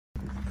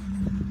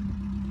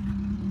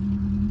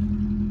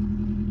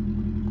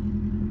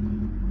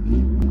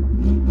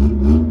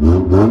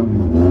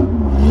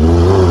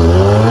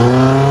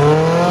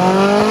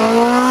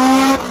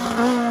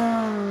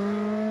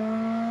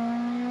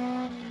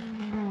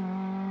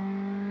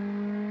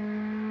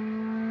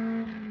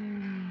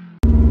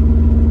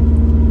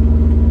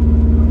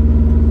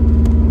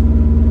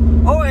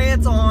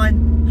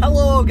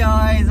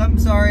I'm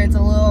sorry, it's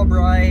a little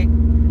bright.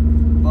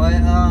 But,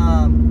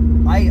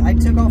 I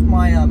took off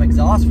my,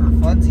 exhaust for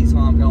funsies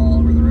while I'm going all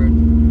over the road.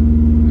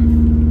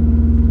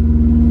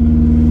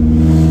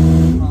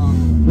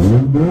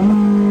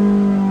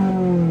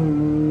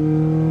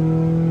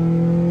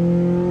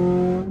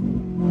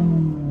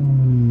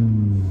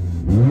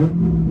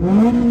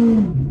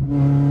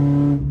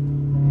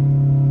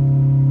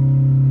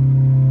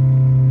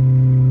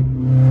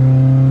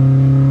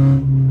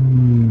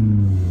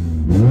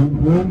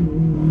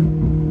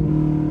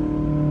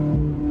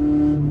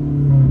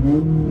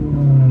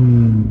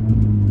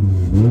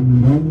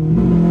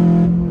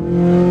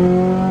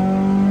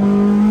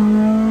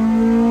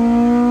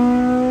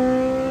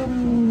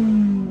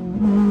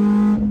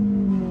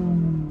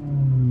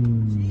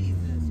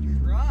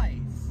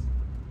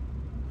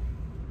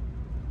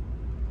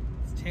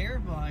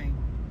 Terrifying.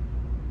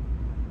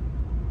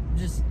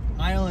 Just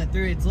idling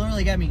through. It's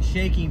literally got me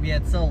shaking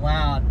because it's so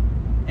loud.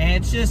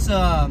 And it's just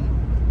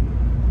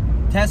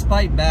test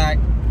pipe back.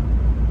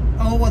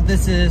 Oh, what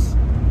this is.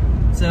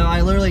 So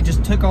I literally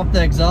just took off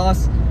the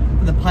exhaust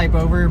with the pipe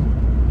over.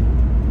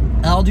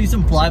 I'll do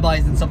some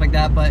flybys and stuff like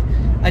that, but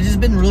I just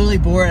been really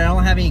bored. I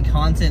don't have any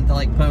content to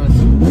like post.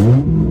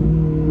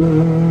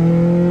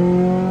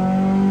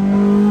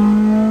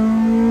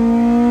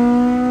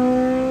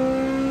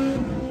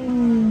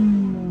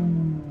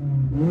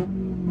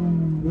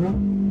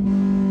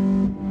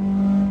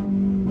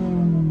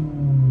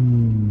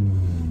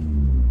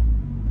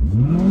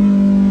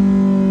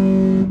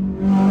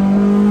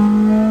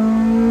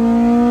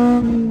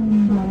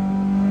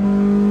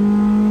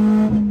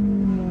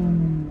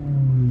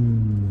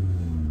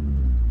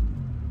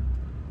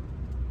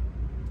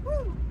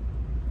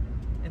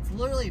 It's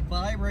literally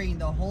vibrating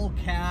the whole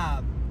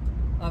cab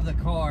of the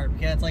car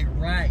because it's like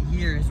right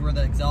here is where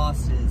the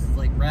exhaust is. It's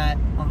like right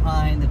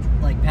behind the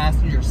like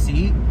passenger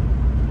seat.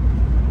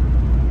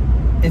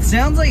 It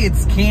sounds like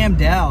it's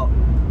cammed out,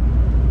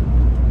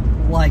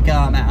 like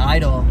at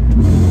idle.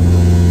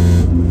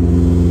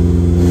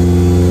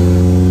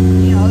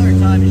 Any other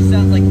time it just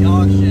sounds like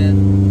dog shit.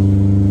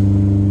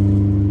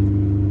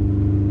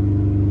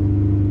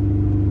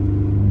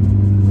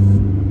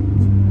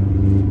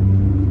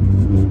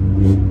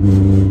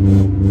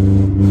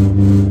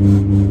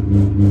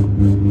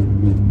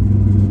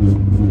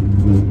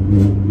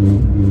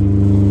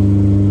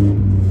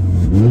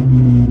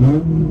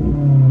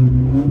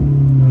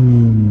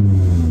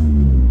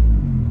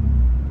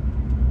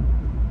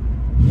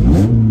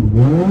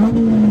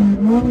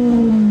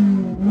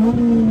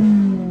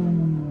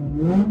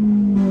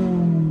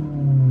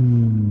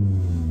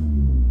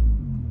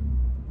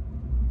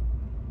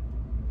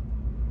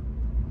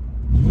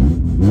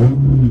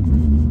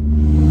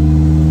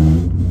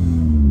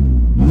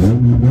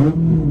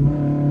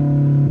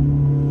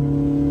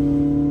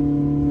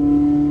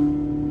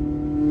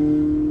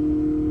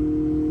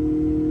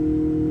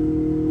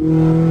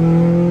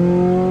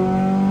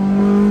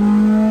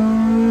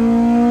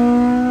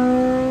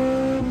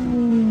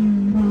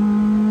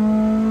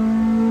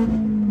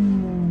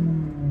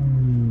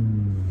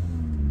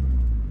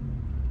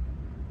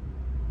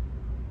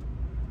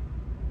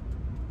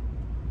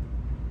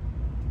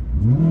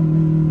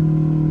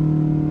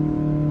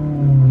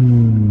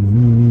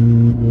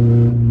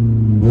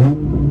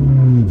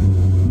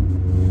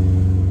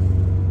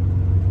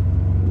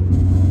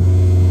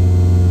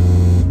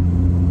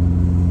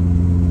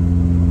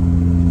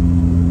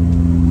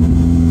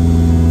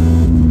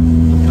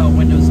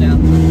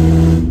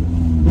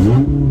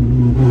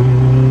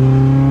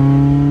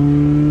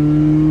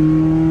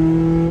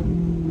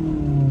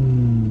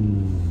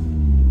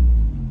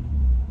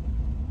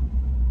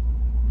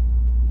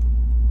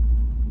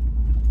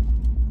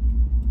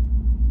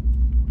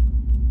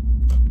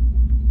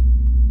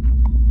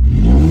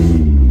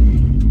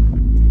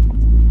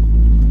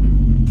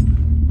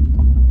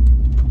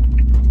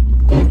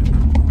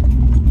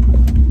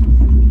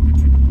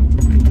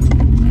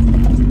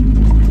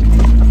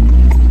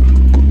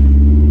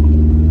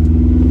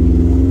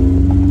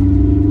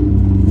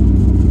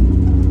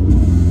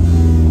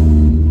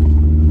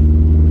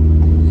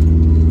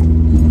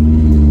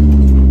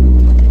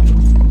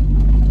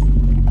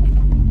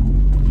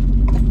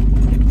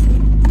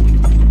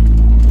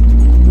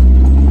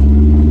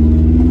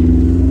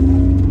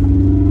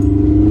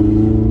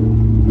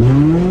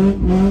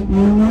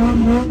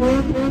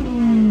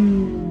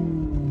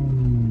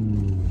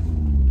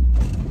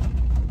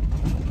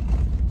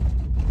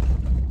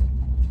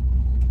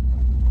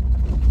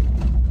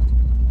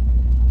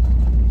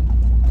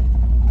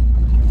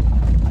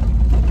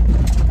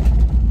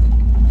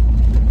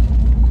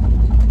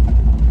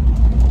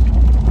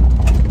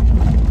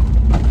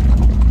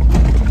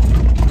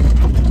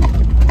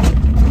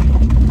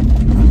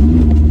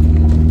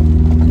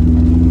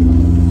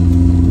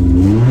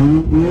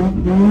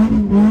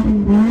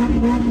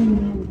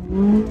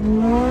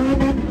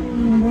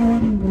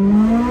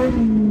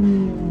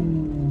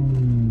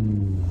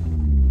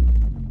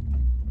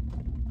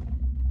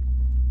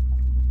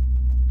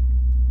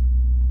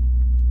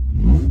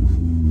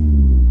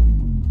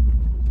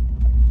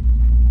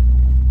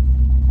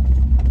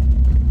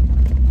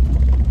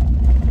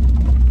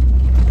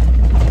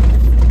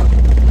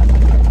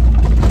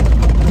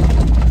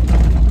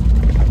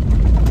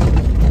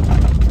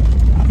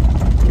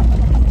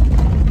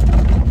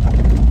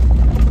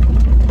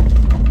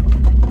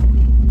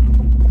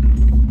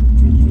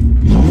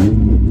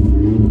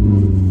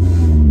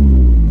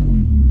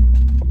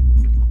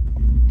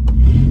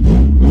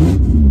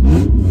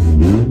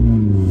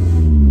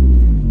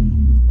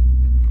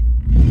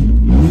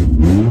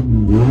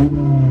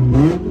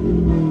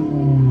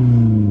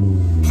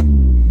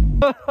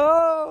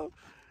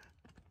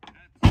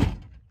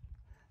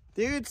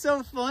 Dude, it's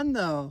so fun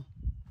though.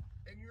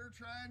 And you're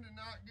trying to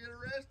not get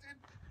arrested?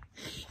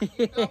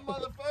 You dumb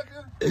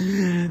motherfucker.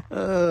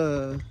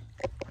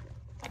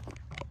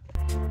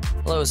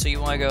 Hello, so you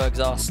want to go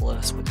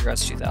exhaustless with your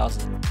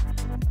S2000.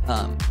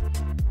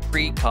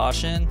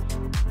 Precaution,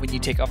 when you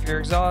take off your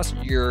exhaust,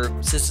 your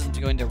system's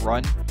going to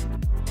run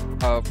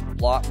a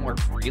lot more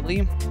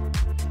freely.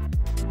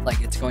 Like,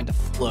 it's going to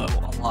flow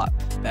a lot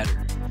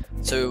better.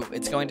 So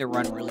it's going to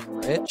run really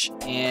rich,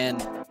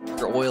 and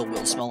your oil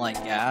will smell like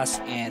gas,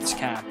 and it's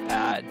kind of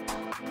bad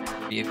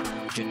for vehicle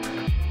engine.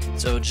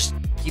 So just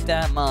keep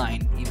that in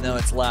mind, even though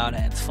it's loud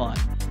and it's fun.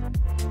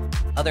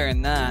 Other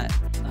than that,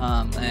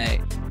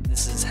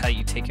 this is how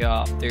you take it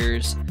off.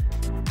 There's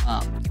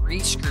 3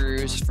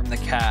 screws from the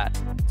cat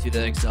to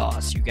the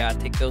exhaust. You gotta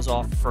take those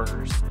off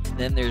first.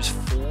 Then there's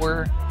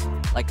 4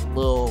 like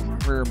little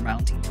rear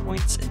mounting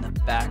points in the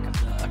back of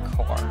the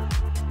car,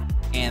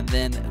 and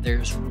then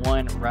there's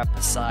 1 right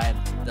beside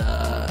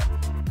the,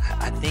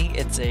 I think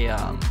it's a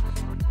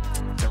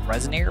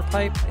resonator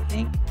pipe. I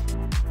think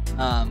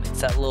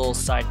it's that little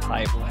side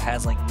pipe that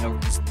has like no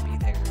reason to be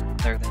there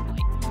other than like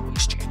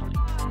noise channeling,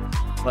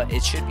 but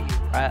it should be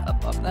right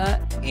above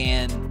that.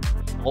 And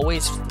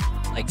always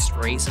like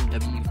spray some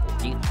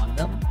W40 on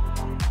them,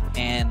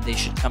 and they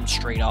should come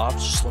straight off,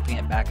 just slipping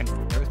it back and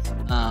forth.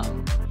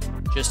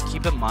 Just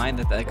keep in mind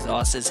that the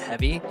exhaust is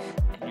heavy,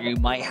 and you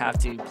might have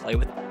to play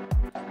with it.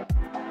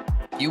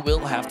 You will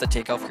have to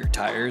take off your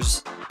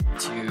tires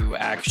to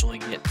actually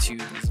get to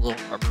these little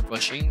rubber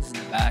bushings in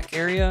the back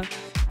area,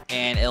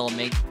 and it'll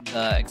make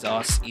the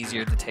exhaust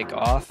easier to take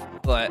off.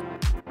 But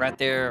right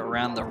there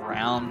around the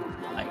round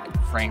like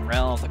frame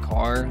rail of the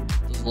car,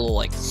 those little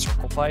like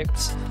circle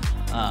pipes,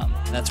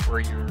 that's where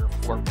your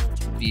 4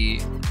 bolts will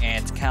be,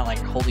 and it's kind of like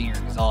holding your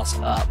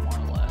exhaust up more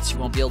or less. You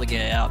won't be able to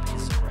get it out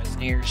because the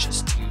resonator is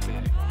just too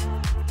big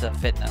to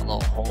fit in that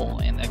little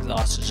hole, and the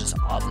exhaust is just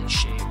oddly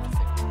shaped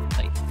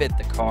to fit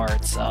the car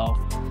itself.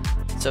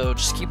 So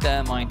just keep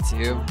that in mind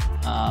too.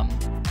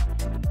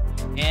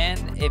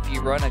 And if you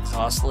run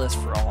exhaustless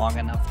for a long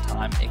enough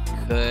time, it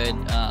could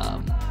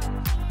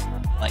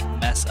like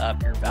mess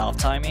up your valve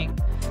timing.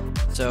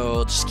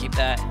 So just keep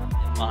that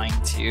in mind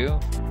too,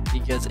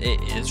 because it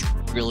is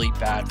really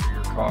bad for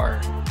your car.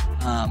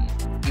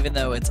 Even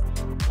though it's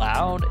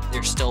loud,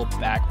 there's still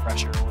back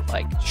pressure with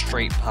like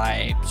straight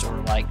pipes or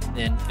like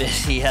the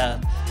NVIDIA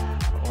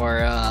or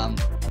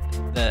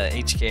the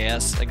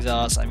HKS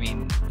exhaust. I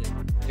mean,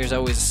 there's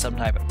always some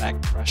type of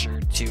back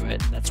pressure to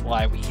it, and that's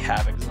why we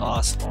have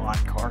exhaust on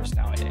cars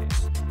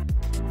nowadays.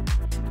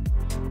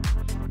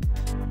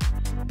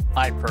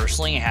 I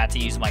personally had to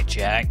use my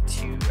jack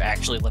to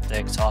actually lift the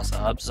exhaust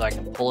up so I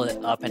can pull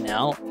it up and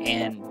out,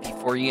 and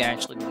before you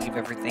actually leave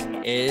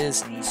everything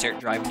is and you start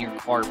driving your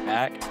car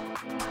back,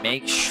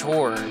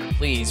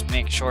 please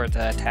make sure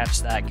to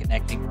attach that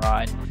connecting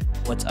rod,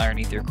 what's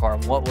underneath your car,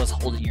 what was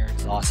holding your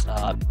exhaust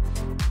up,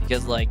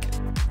 because like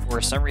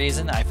for some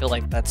reason I feel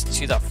like that's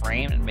to the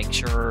frame, and make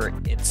sure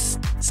it's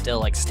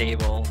still like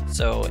stable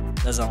so it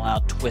doesn't allow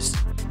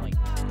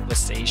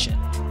twistation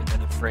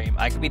within the frame.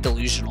 I could be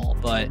delusional,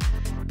 but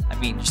I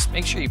mean, just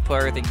make sure you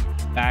put everything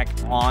back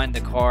on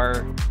the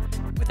car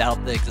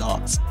without the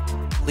exhaust.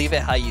 Leave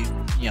it how you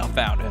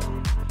found it.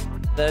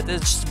 That's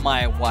just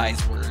my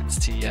wise words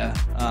to you.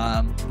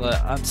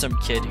 But I'm some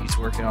kid who's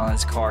working on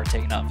his car,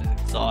 taking off the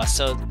exhaust,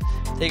 so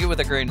take it with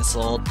a grain of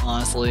salt,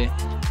 honestly.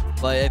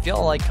 But if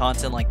y'all like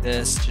content like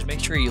this, just make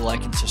sure you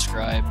like and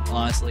subscribe.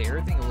 Honestly,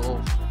 everything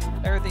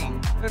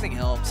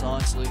helps.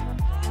 Honestly,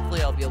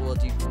 hopefully I'll be able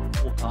to do more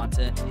cool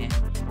content and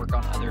work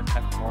on other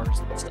type of cars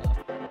and stuff.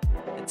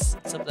 It's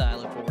something I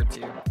look forward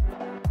to.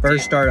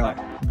 First start off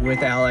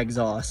without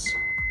exhaust.